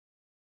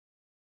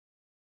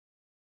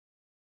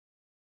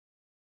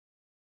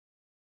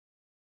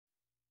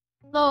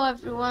Hello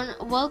everyone,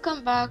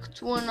 welcome back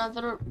to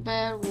another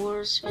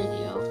Bedwars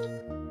video.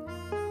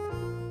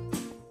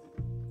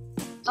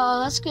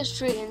 Let's get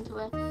straight into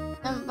it.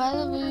 And by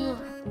the way,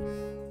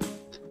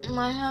 you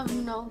might have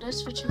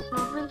noticed, which you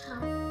probably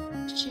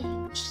have,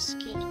 change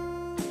skin.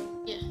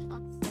 Yeah.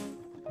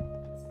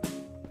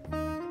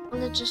 I'm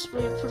gonna just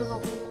wait for the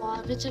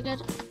lobby to get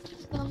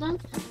done.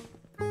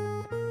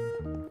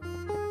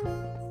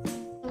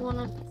 I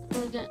wanna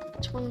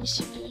get 20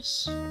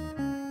 CPS.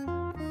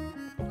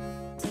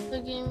 The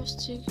game is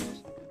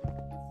taking.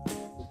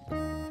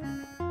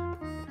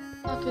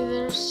 Okay,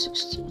 there's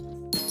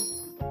 16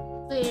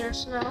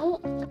 players now.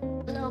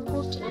 Now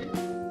 14.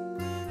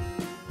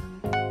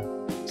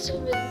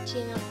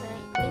 17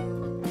 apparently.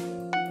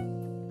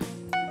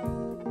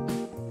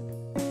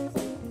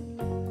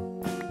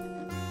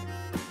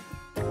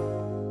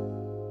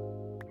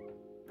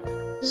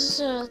 This is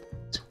a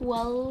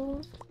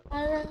 12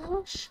 iron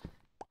rush.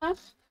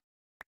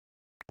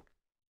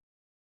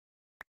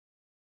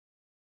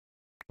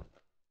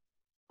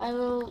 I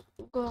will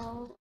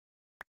go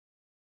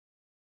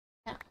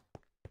now.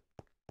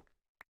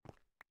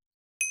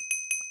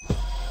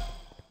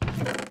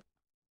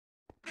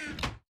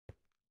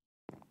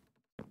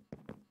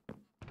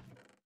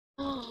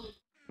 Oh,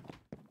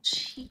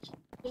 cheeky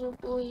little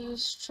boy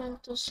is trying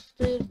to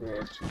spray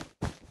bird.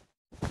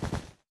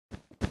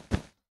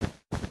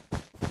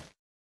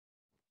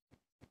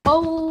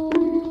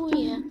 Oh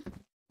yeah.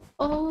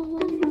 Oh.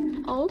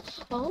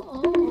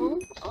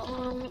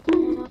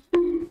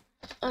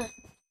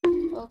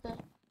 Okay.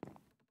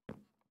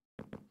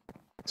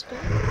 Let's go.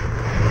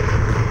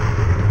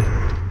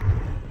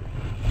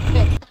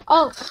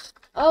 Okay.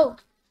 Oh.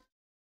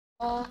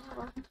 Uh,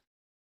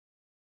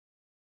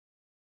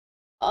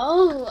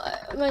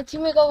 my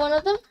teammate got one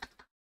of them?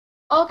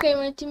 Okay,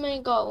 my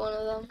teammate got one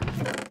of them.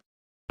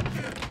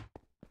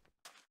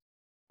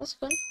 That's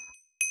good.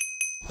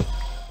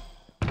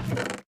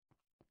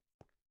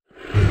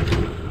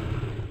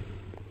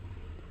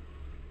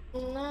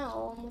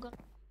 Now I'm gonna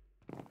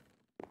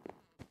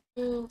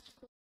do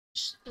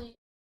the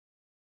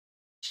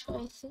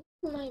I think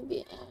it might be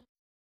a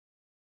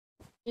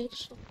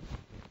there's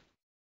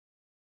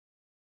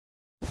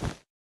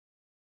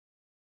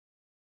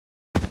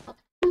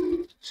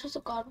a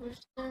garbage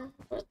there,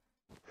 but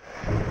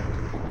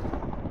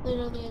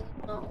literally it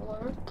did not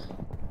work.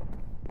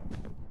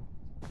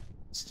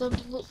 It's the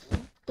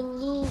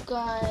blue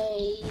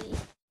guy.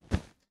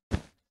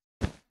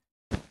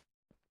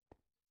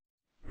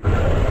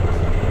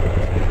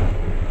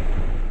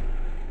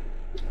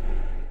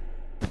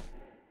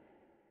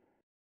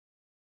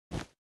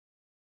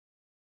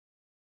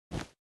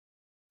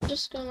 I'm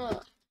just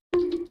gonna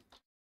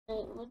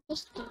wait, what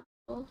this do?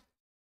 Oh.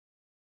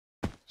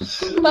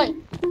 Bye.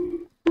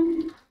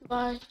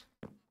 Bye.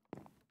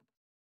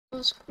 That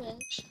was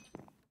cringe.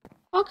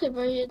 Okay,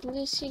 but at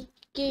least he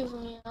gave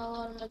me a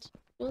lot of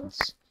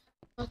materials.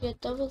 I'll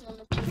get double the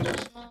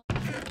materials now.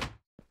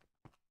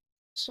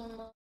 So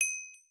much.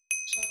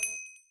 So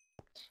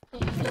I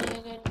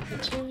get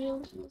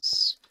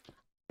materials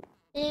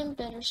and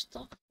better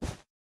stuff.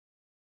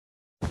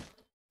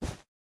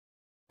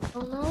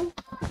 Oh no.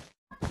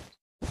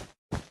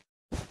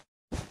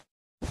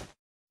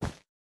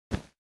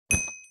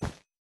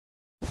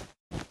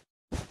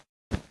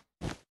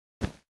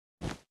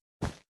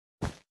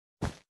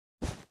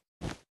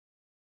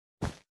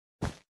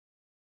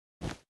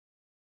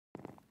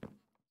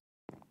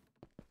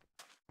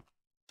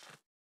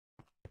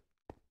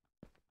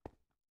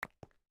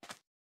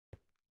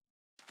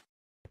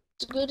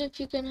 It's good if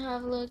you can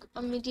have like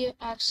immediate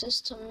access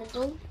to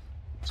middle,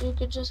 so you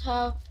could just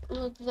have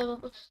like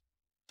the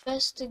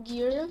best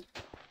gear.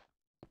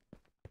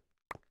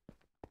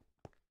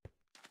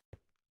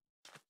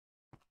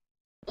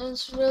 And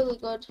it's really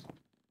good.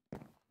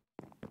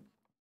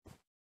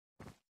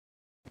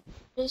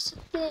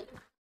 Basically,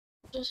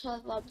 just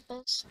have the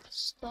best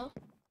stuff.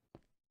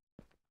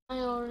 I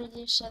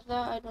already said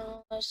that. I don't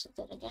know why I said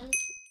that again.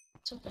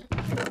 It's okay.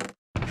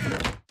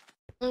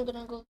 I'm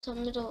gonna go to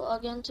middle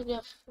again to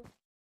get food.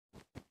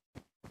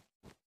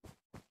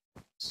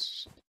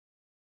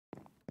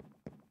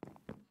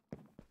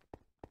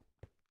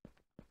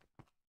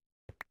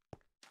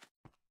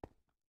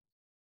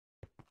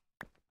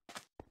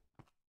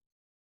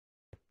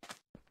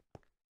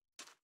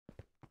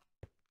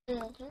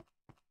 Okay.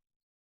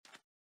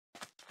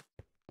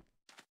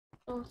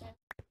 Okay.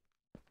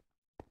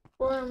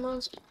 4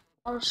 emeralds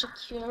are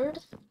secured.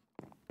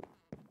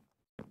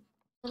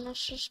 And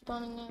it's just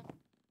spawning in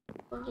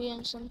 40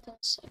 and something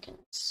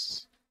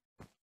seconds.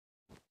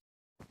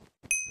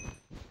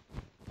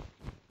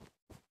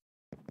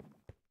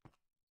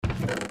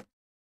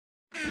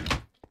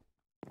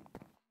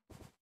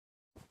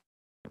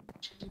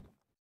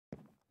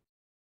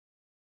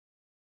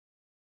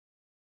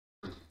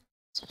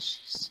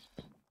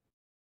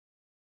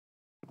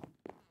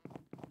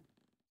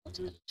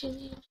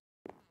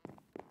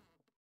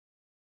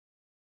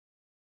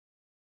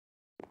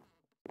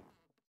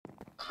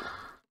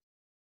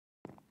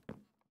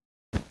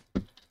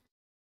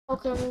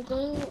 Okay, I'm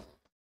going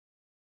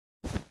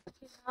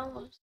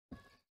hours.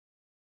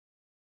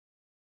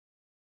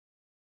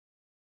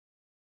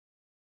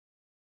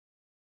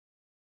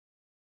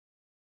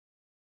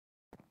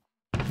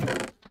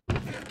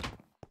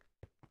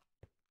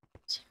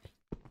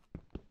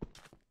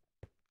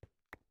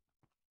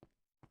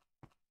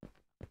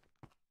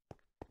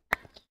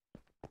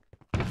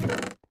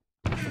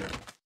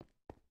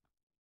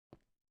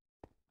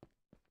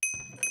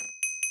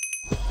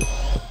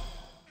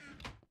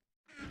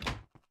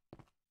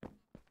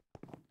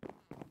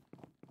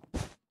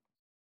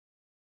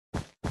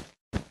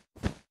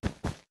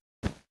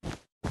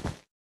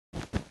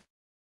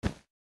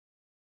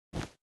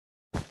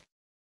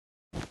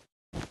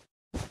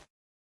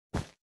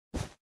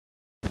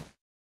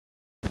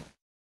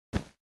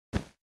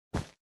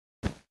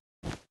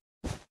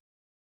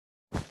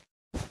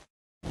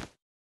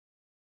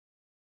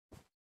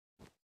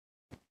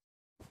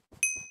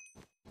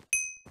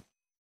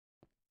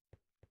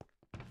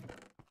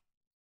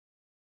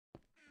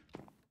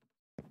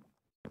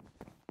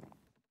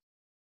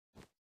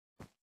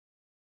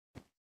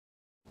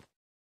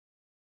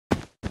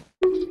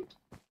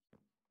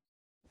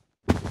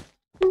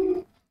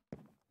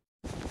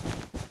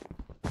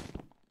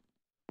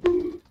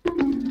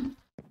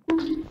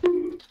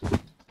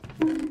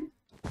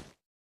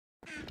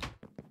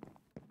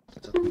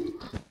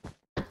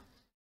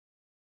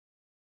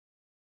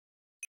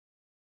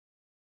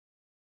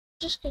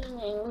 Just getting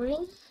angry.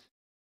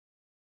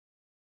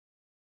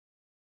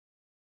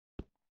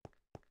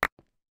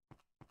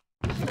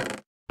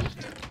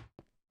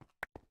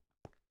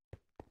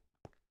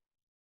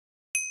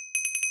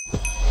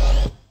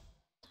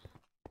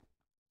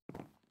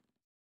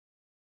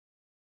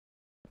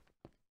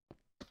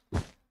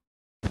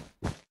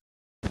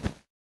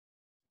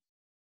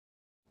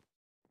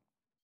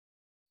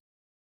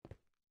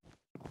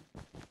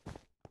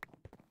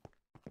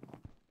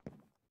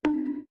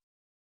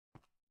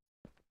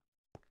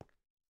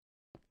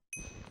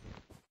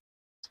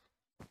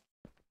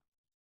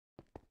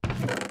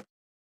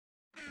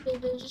 Okay,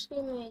 they just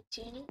gave me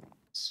 18.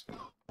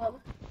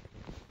 Well,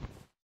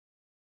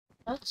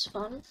 that's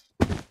fun.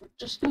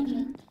 Just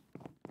getting.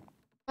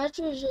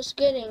 Actually, just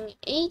getting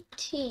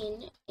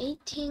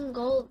 18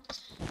 gold.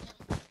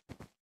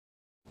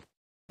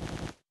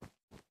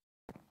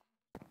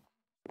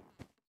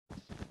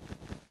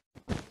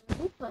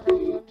 But I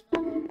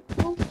don't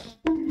know.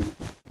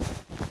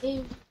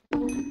 It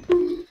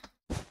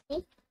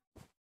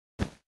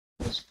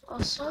is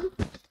awesome.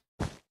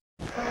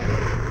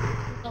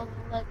 The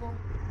Lego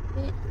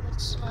movie,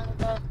 that's not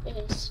about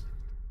is.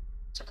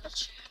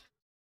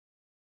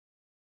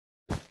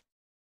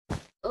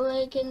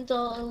 Like in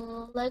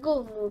the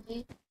Lego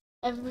movie,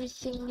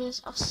 everything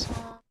is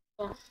awesome.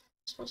 Yeah,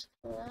 supposed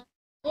to do that.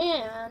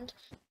 And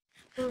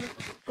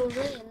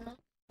Green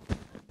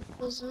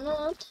does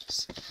not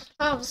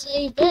have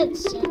a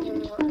beds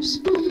anymore.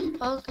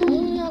 Okay,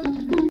 now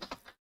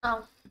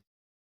go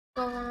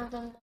one of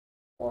them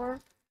before.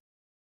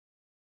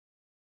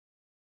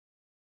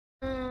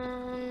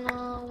 And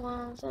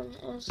one of them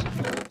is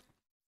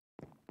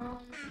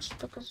just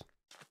because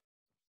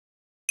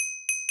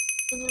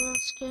they're not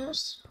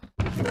scarce.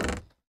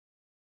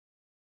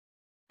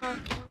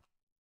 Okay.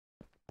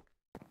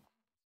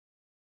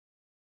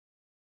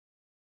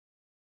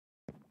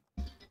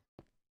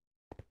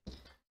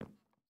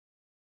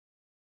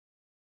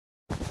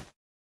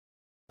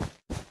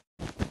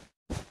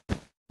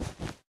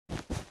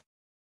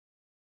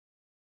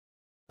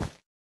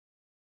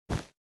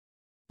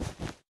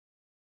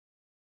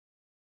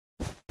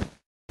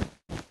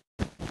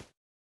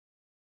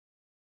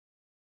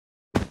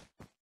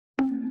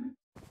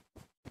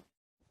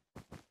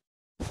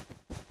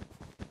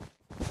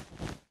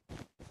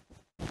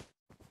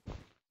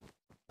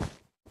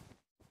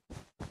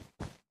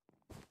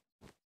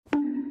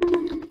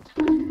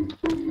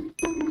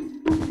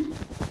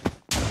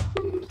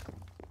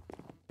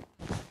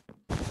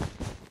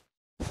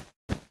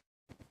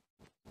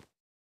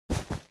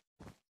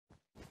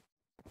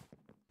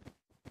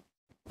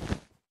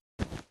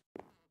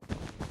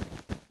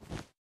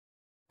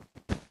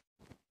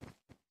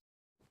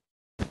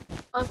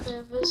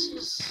 Okay, this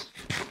is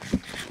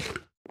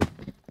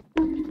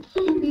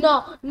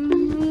no, no,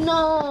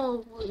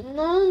 no,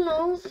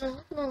 no,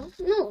 no, no,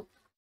 no.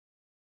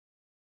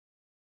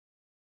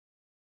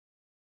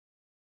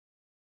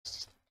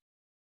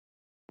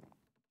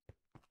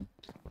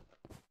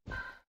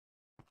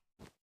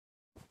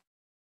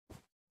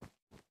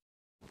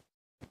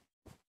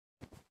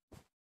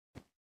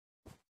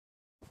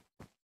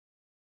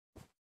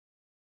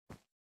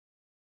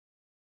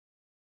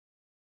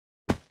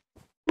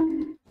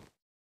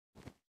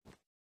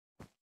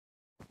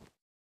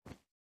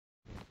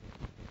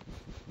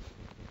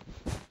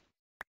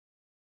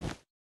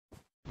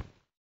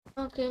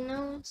 Okay,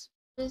 now it's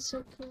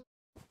basically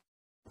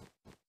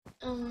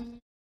I'll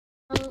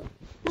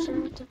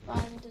try to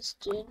find this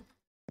dude.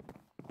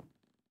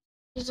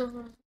 He's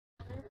over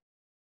there.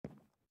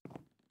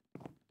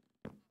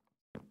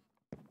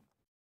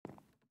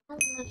 How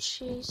much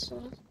he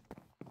said.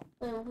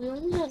 Wait, we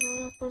only had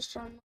one first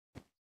round.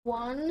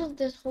 one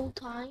this whole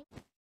time.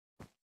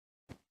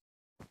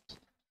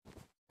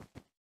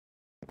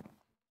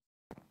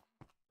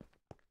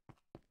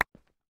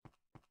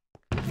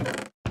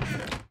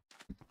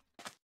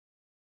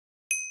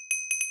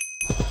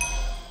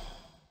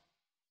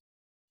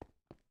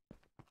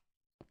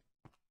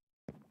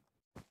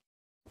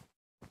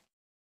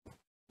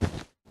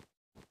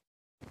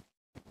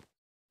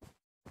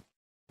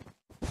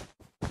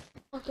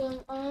 Okay,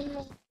 I'm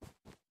on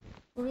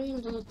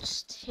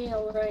Greenwood's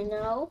tail right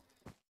now.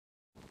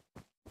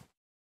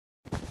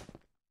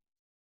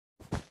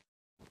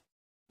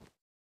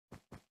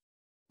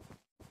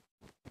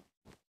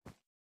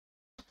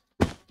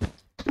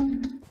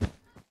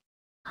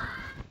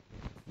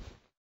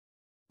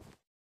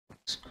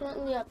 It's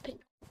currently at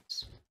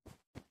Bedwars.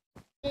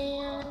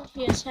 And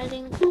he is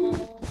heading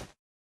on.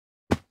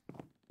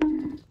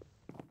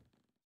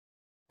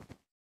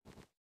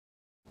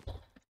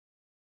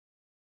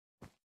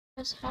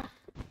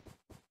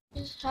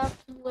 Just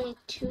have to wait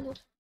to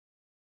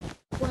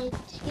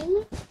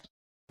waiting.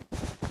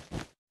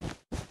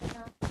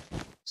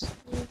 Let's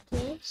do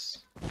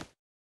this.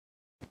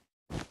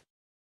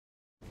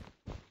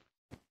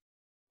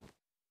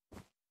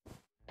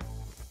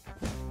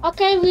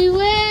 Okay, we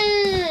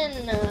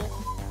win!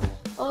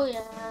 Oh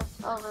yeah,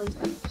 oh I'm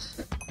done.